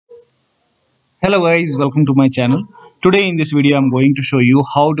Hello guys, welcome to my channel. Today in this video I'm going to show you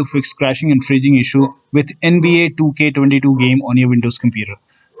how to fix crashing and freezing issue with NBA 2K22 game on your Windows computer.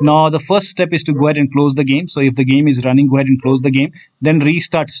 Now the first step is to go ahead and close the game. So if the game is running, go ahead and close the game, then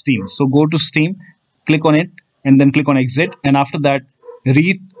restart Steam. So go to Steam, click on it and then click on exit, and after that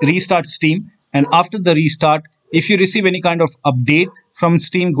restart Steam. And after the restart, if you receive any kind of update from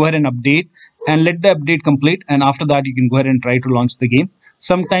Steam, go ahead and update and let the update complete, and after that you can go ahead and try to launch the game.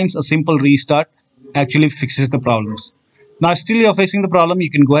 Sometimes a simple restart actually fixes the problems. Now still you're facing the problem,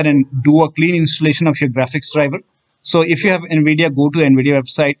 you can go ahead and do a clean installation of your graphics driver. So if you have NVIDIA, go to NVIDIA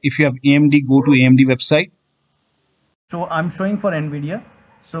website. If you have AMD, go to AMD website. So I'm showing for NVIDIA.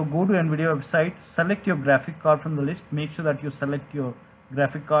 So go to NVIDIA website, select your graphic card from the list. Make sure that you select your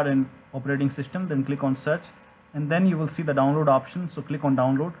graphic card and operating system, then click on search, and then you will see the download option. So click on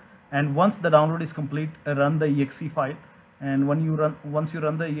download, and once the download is complete, run the exe file. And once you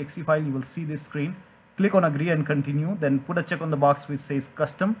run the exe file, you will see this screen. Click on agree and continue, then put a check on the box which says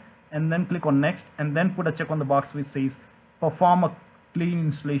custom, and then click on next, and then put a check on the box which says perform a clean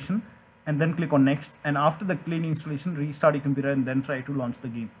installation, and then click on next. And after the clean installation, restart your computer and then try to launch the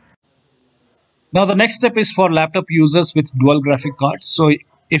game. Now the next step is for laptop users with dual graphic cards. So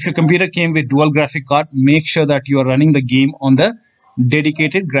if your computer came with dual graphic card, make sure that you are running the game on the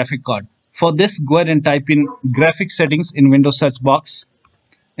dedicated graphic card. For this, go ahead and type in graphic settings in Windows search box,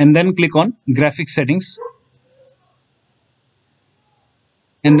 and then click on graphic settings,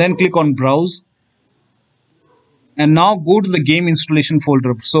 and then click on browse, and now go to the game installation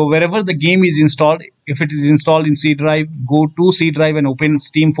folder. So wherever the game is installed, if it is installed in C drive, go to C drive and open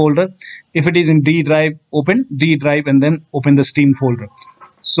Steam folder. If it is in D drive, open D drive and then open the Steam folder.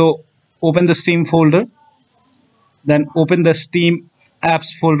 So open the Steam folder, then open the Steam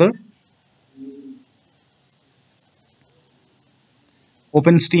apps folder,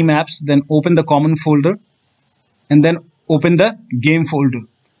 open Steam apps, then open the common folder, and then open the game folder.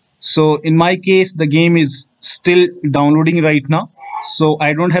 So in my case, the game is still downloading right now, so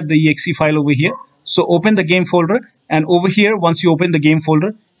I don't have the exe file over here. So open the game folder, and over here, once you open the game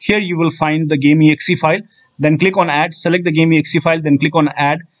folder, here you will find the game exe file. Then click on add, select the game exe file, then click on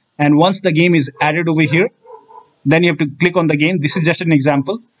add, and once the game is added over here, then you have to click on the game. This is just an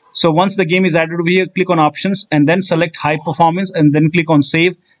example. So once the game is added over here, click on options and then select high performance, and then click on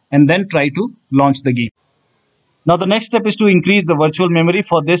save, and then try to launch the game. Now the next step is to increase the virtual memory.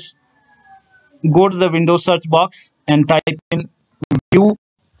 For this, go to the Windows search box and type in view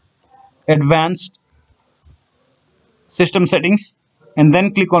advanced system settings, and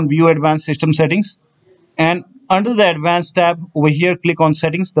then click on view advanced system settings, and under the advanced tab over here, click on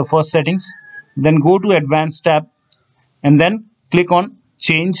settings, the first settings, then go to advanced tab and then click on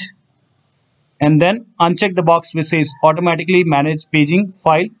change, and then uncheck the box which says automatically manage paging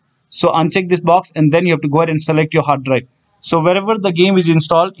file. So uncheck this box, and then you have to go ahead and select your hard drive. So wherever the game is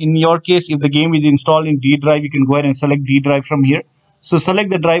installed, in your case, if the game is installed in D drive, you can go ahead and select D drive from here. So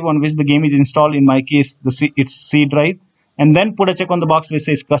select the drive on which the game is installed. In my case, it's C drive, and then put a check on the box which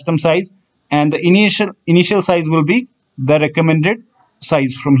says custom size, and the initial size will be the recommended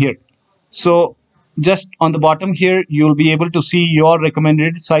size from here. So just on the bottom here, you will be able to see your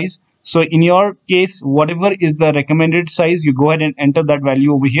recommended size. So in your case, whatever is the recommended size, you go ahead and enter that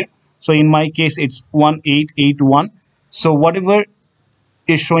value over here. So in my case, it's 1881. So whatever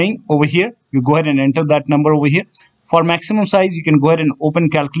is showing over here, you go ahead and enter that number over here. For maximum size, you can go ahead and open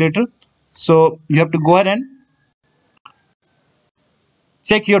calculator. So you have to go ahead and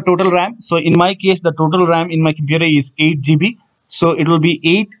check your total RAM. So in my case, the total RAM in my computer is 8 GB. So it will be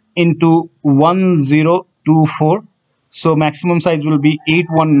 8 into 1024. So maximum size will be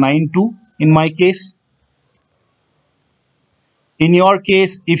 8192 in my case. In your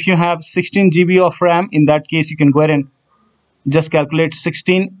case, if you have 16 GB of RAM, in that case you can go ahead and just calculate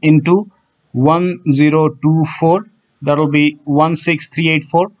 16 into 1024. That will be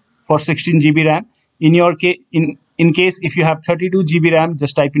 16384 for 16 GB RAM. In your case, in case if you have 32 GB RAM,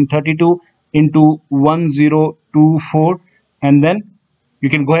 just type in 32 into 1024, and then you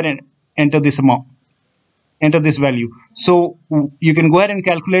can go ahead and enter this amount, enter this value. So you can go ahead and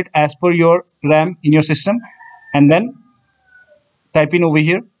calculate as per your RAM in your system, and then type in over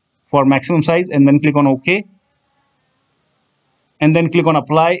here for maximum size, and then click on OK, and then click on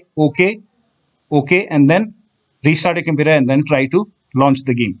apply, OK, and then restart your computer and then try to launch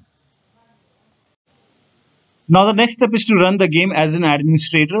the game. Now the next step is to run the game as an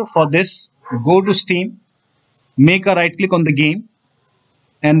administrator. For this, go to Steam, make a right click on the game,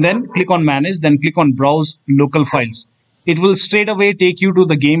 and then click on manage, then click on browse local files. It will straight away take you to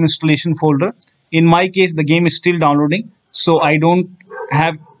the game installation folder. In my case, the game is still downloading, so I don't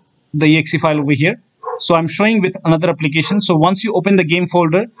have the exe file over here. So I'm showing with another application. So once you open the game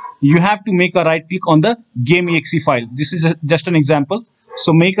folder, you have to make a right click on the game exe file. This is just an example.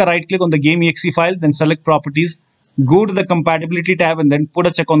 So make a right click on the game exe file, then select properties, go to the compatibility tab, and then put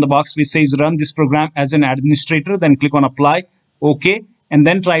a check on the box which says run this program as an administrator. Then click on apply, OK, and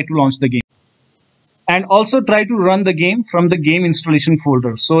then try to launch the game. And also try to run the game from the game installation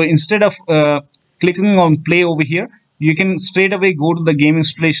folder. So instead of clicking on play over here, you can straight away go to the game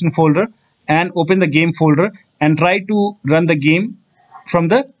installation folder and open the game folder and try to run the game from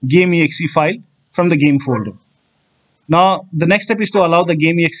the game exe file from the game folder. Now the next step is to allow the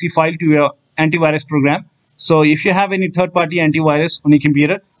game exe file to your antivirus program. So if you have any third-party antivirus on your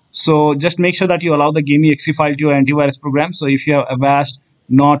computer, so just make sure that you allow the game exe file to your antivirus program. So if you have Avast,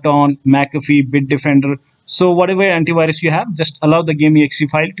 Norton, McAfee, Bitdefender, so whatever antivirus you have, just allow the game exe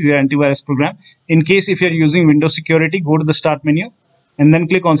file to your antivirus program. In case if you're using Windows Security, go to the start menu and then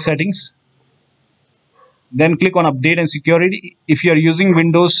click on settings. Then click on update and security. If you're using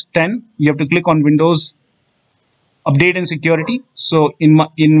Windows 10, you have to click on Windows update and security. So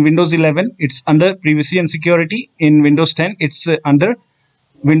in Windows 11, it's under privacy and security. In Windows 10, it's under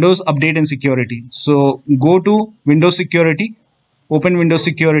Windows update and security. So go to Windows security, open Windows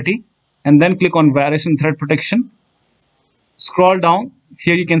security, and then click on virus and threat protection. Scroll down.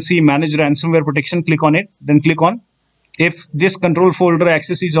 Here you can see manage ransomware protection. Click on it. Then click on if this control folder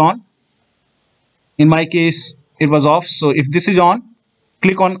access is on. In my case, it was off. So if this is on,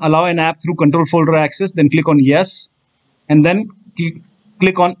 click on allow an app through control folder access. Then click on yes. And then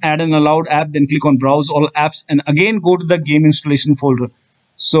click on add an allowed app. Then click on browse all apps. And again, go to the game installation folder.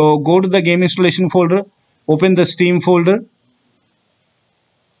 So go to the game installation folder. Open the Steam folder.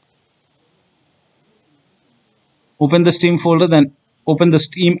 Open the Steam folder. Then open the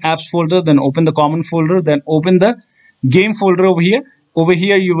Steam apps folder. Then open the common folder. Then open the game folder over here. Over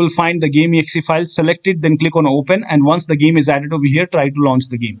here, you will find the game exe file. Select it, then click on open. And once the game is added over here, try to launch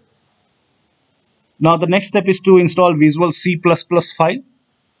the game. Now, the next step is to install Visual C++ file.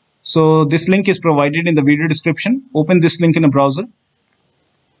 So this link is provided in the video description. Open this link in a browser.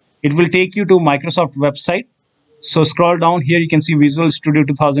 It will take you to Microsoft website. So scroll down here. You can see Visual Studio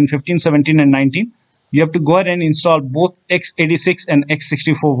 2015, 17, and 19. You have to go ahead and install both x86 and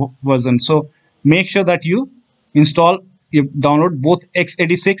x64 versions. So make sure that you download both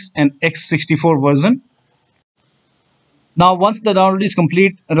x86 and x64 version. Now once the download is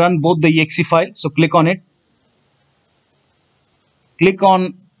complete, run both the exe file. So click on it. Click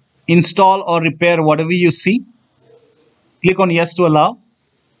on install or repair whatever you see. Click on yes to allow.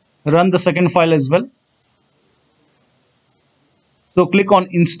 Run the second file as well. So click on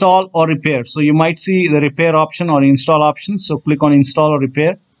install or repair. So you might see the repair option or install option. So click on install or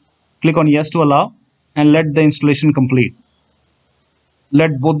repair. Click on yes to allow and let the installation complete.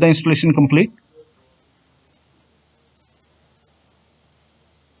 Let both the installation complete.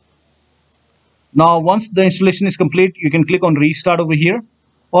 Now once the installation is complete, you can click on restart over here,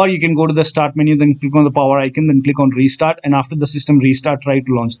 or you can go to the start menu, then click on the power icon, then click on restart, and after the system restart, try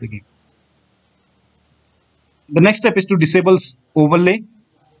to launch the game. The next step is to disable overlay.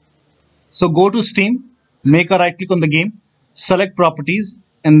 So go to Steam, make a right click on the game, select properties,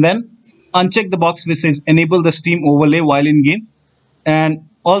 and then uncheck the box which says enable the Steam overlay while in game, and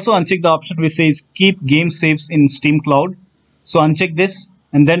also uncheck the option which says keep game saves in Steam Cloud. So uncheck this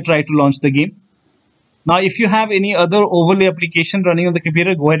and then try to launch the game. Now if you have any other overlay application running on the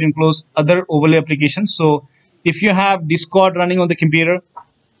computer, go ahead and close other overlay applications. So if you have Discord running on the computer,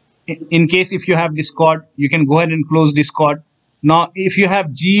 in case if you have Discord, you can go ahead and close Discord. Now if you have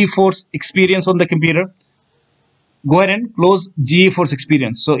GeForce Experience on the computer, go ahead and close GeForce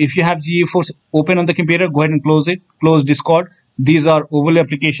Experience. So if you have GeForce open on the computer, go ahead and close it. Close Discord. These are overlay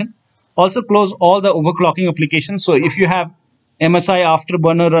application. Also close all the overclocking applications. So if you have MSI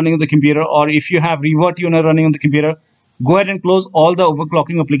Afterburner running on the computer, or if you have Revert Tuner running on the computer, go ahead and close all the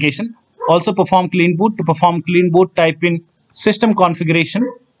overclocking application. Also perform clean boot. To perform clean boot, type in system configuration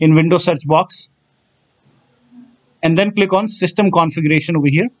in Windows search box, and then click on system configuration over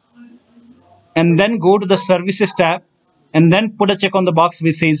here, and then go to the services tab, and then put a check on the box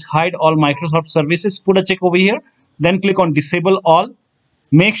which says hide all Microsoft services. Put a check over here, then click on disable all.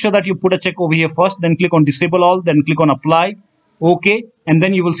 Make sure that you put a check over here first, then click on disable all, then click on apply, OK, and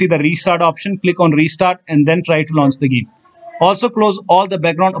then you will see the restart option. Click on restart and then try to launch the game. Also close all the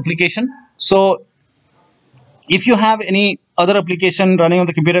background application. So if you have any other application running on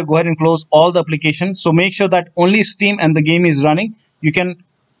the computer, go ahead and close all the applications. So make sure that only Steam and the game is running. You can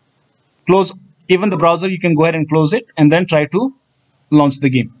close even the browser, you can go ahead and close it and then try to launch the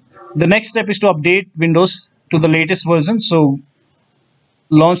game. The next step is to update Windows to the latest version. So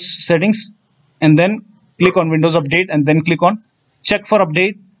launch settings, and then click on Windows Update, and then click on check for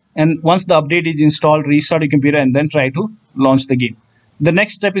update. And once the update is installed, restart your computer and then try to launch the game. The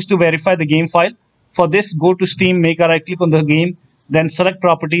next step is to verify the game file. For this, go to Steam, make a right click on the game, then select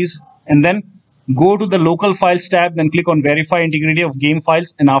properties, and then go to the local files tab, then click on verify integrity of game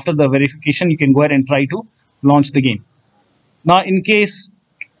files. And after the verification, you can go ahead and try to launch the game. Now, in case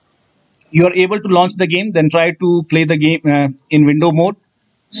you are able to launch the game, then try to play the game in window mode.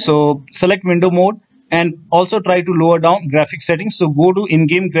 So select window mode and also try to lower down graphics settings. So go to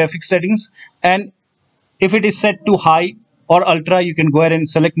in-game graphics settings, and if it is set to high or ultra, you can go ahead and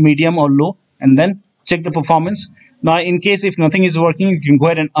select medium or low and then check the performance. Now, in case if nothing is working, you can go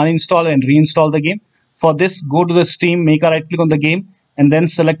ahead and uninstall and reinstall the game. For this, go to the Steam, make a right click on the game, and then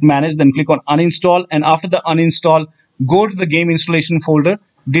select manage, then click on uninstall. And after the uninstall, go to the game installation folder,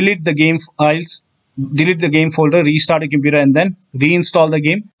 delete the game files, delete the game folder, restart your computer, and then reinstall the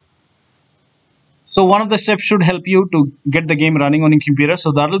game. So one of the steps should help you to get the game running on your computer.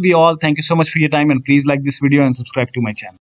 So that will be all. Thank you so much for your time, and please like this video and subscribe to my channel.